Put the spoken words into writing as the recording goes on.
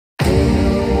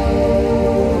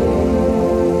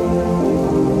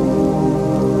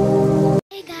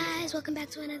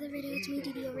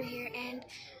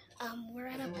We're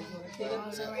at a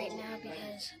plaza right now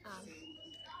because,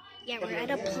 we're at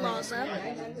a plaza.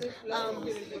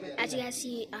 As you guys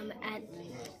see, at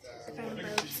the front of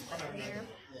boats over here.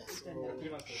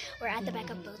 We're at the back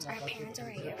of boats. Our parents are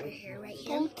right over here, right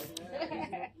here.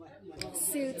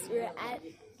 Suits. We're at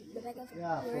the back of.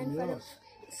 We're in front of.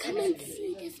 Come and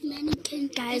see this mannequin,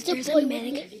 guys. There's a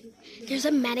mannequin. There's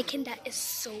a mannequin that is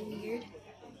so weird.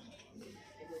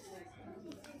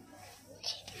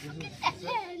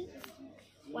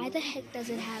 Why the heck does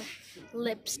it have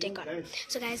lipstick on it?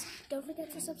 So guys, don't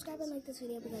forget to subscribe and like this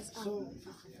video because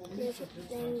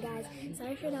guys,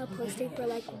 sorry for not posting for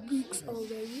like weeks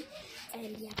already.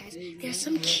 And yeah guys, there's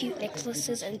some cute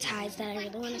necklaces and ties that I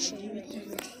really want to show you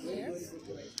here.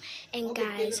 And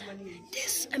guys,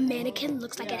 this mannequin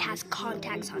looks like it has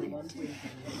contacts on it.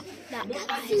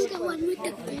 This is the one with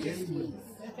the face.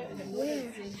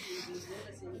 Where?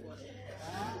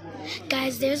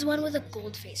 Guys, there's one with a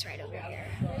gold face right over here.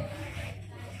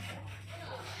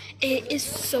 It is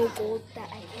so gold that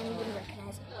I can't even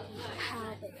recognize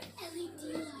how big.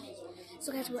 LED light.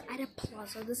 So guys, we're at a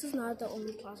plaza. This is not the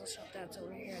only plaza shop that's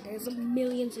over here. There's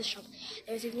millions of shops.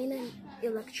 There's even an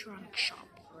electronic shop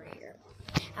over here.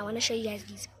 I want to show you guys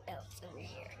these belts over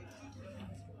here.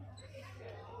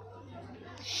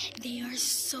 They are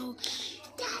so cute.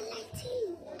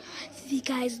 See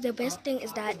guys, the best thing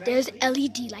is that there's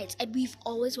LED lights and we've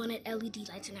always wanted LED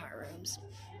lights in our rooms.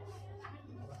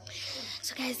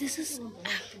 So guys, this is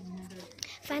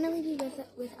finally we went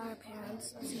with our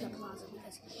parents to the plaza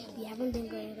because we haven't been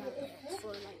going to that place for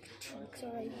like 2 weeks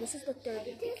already. This is the 3rd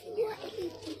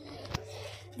week.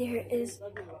 There is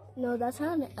no, that's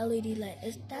not an LED light.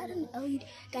 Is that an LED?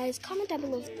 Guys, comment down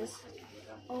below if this.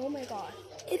 Oh my god,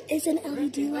 it is an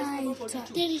LED light.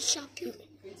 There is shopping.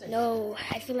 No,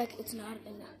 I feel like it's not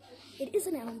enough. It is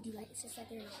an LED light. It's just that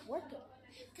they're not working.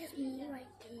 There's me right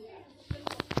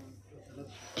there.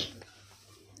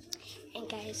 And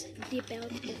guys, the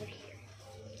belt over here.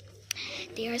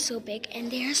 They are so big, and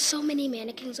there are so many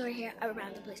mannequins over here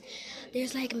around the place.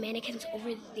 There's like mannequins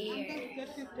over there.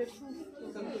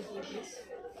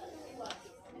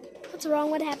 What's wrong?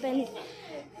 What happened?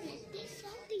 There's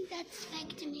something that's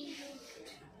fake to me.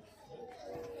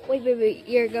 Wait,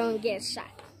 you're going to get shot.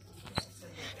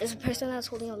 There's a person that's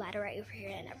holding a ladder right over here,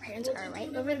 and our parents are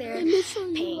right over there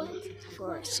paying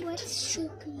for a suit. What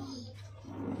shook me?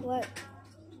 What?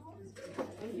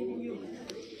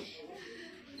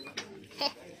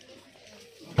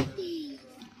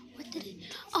 What did it?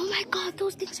 Oh my god,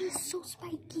 those things are so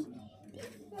spiky.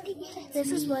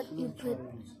 This is what you put.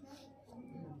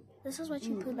 This is what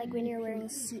you put like when you're wearing a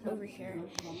suit over here.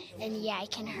 And yeah,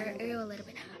 it can hurt you a little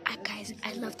bit. Guys,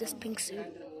 I love this pink suit.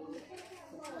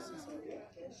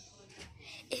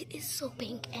 It is so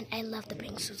pink, and I love the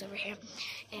pink suits over here.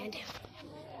 And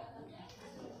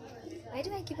why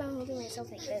do I keep on holding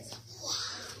myself like this?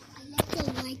 I like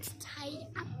the lights tied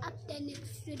up there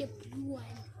next to the blue one.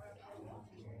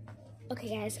 Okay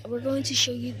guys, we're going to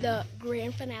show you the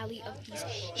grand finale of these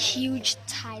huge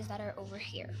ties that are over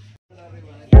here.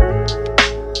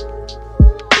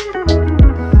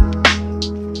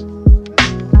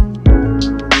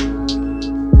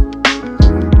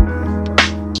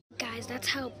 Guys, that's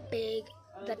how big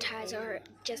the ties are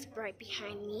just right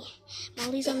behind me.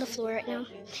 Molly's on the floor right now,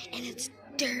 and it's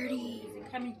dirty.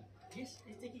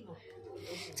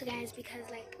 So guys, because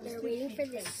like they're waiting for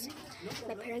this,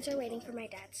 my parents are waiting for my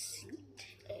dad's suit,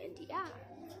 and yeah,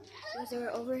 because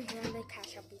they're over here on the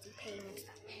cash shop paying and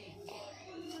stuff.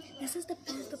 And this is the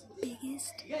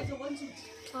biggest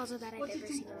plaza that I've ever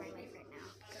seen in my life right now.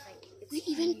 Because like we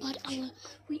even bought the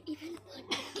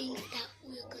things that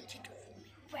we're going to do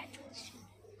for my graduation.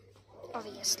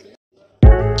 Obviously.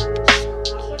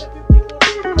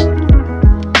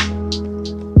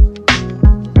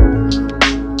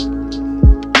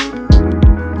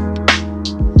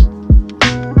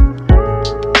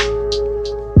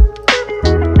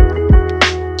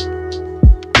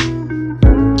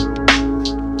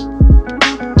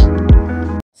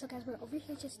 So guys, we're over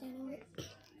here just standing there.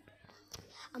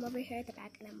 I'm over here at the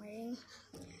back and I'm waiting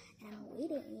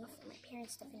for my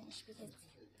parents to finish because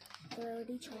they're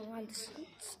already trying on the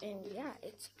suits, and yeah,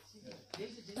 it's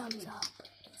thumbs up.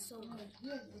 It's so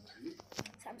good.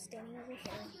 So I'm standing over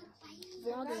here,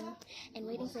 vlogging and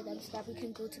waiting for them so that we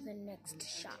can go to the next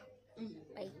shop.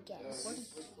 I guess.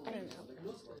 I don't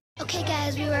know. Okay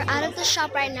guys, we were out of the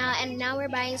shop right now, and now we're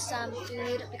buying some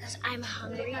food because I'm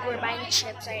hungry. We're buying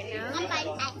chips right now. I'm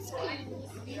buying ice cream.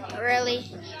 Really?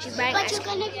 She's buying ice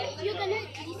cream. You're gonna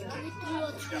at least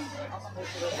go through a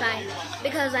Fine.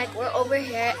 Because like we're over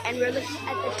here and we're looking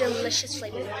at the delicious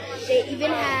flavors. They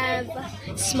even have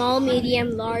small,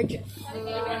 medium, large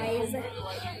fries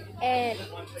and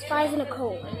fries in a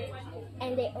cone.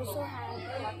 And they also have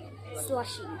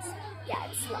slushies. Yeah,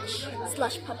 it's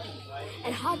slush puppy.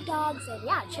 And hot dogs and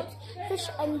yeah, chips, fish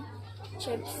and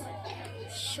chips,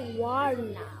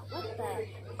 shawarma. What the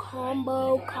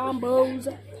combos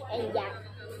and yeah.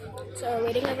 So we're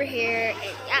waiting over here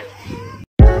and yeah.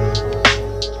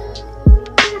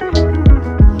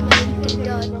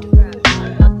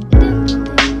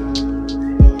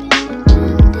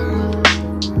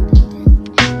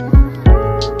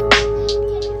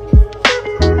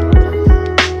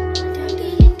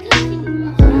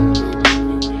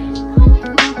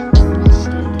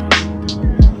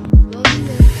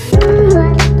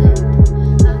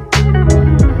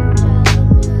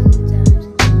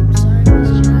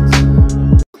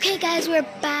 We're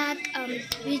back.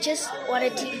 We just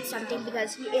wanted to eat something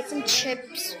because we ate some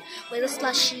chips with a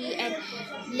slushie, and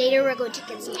later we're going to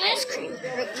get some ice cream.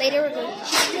 Later we're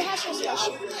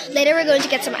going to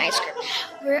get some ice cream.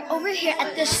 We're over here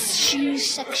at the shoes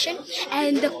section,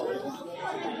 and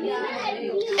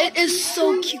it is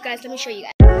so cute, guys. Let me show you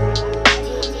guys.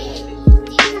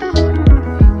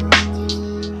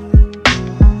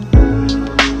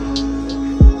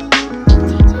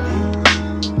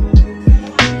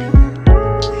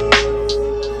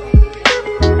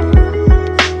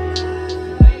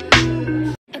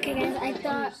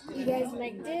 You guys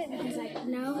liked it? I was like,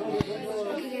 no.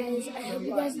 Okay guys, I hope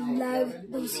you guys love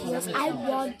those heels. I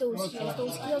want those heels.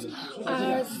 Those heels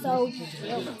are so cute.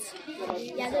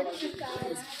 Yeah, they're cute,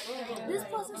 guys. This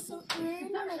plaza is so cute. I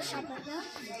don't like shop right now.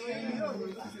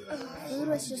 Food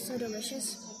was just so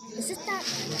delicious. Is it that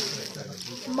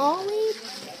Molly?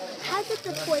 How did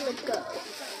the toilet go?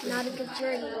 Not a good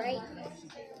journey, right?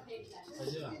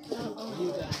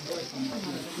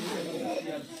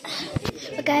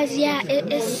 But guys, yeah,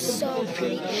 it is so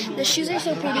pretty. The shoes are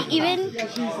so pretty. Even the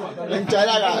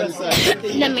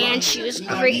man's shoes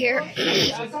over here.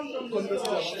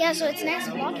 Yeah, so it's nice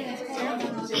vlogging.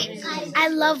 I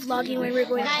love vlogging when we're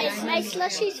going places. Guys, my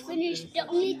slushie's finished. The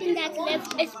only thing that's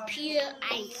left is pure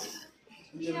ice.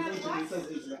 You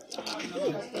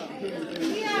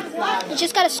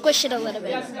just gotta squish it a little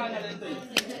bit.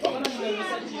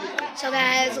 So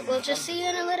guys, we'll just see you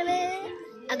in a little bit,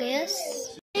 I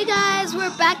guess. Hey guys,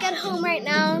 we're back at home right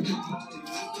now.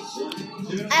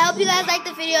 I hope you guys liked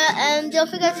the video, and don't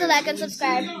forget to like and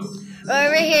subscribe. We're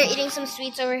over here eating some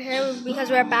sweets over here because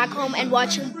we're back home and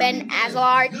watching Ben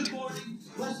Azart.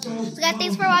 So guys,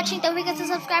 thanks for watching. Don't forget to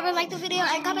subscribe and like the video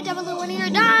and comment down below when you're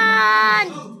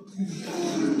done.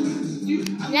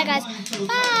 Yeah guys,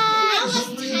 bye.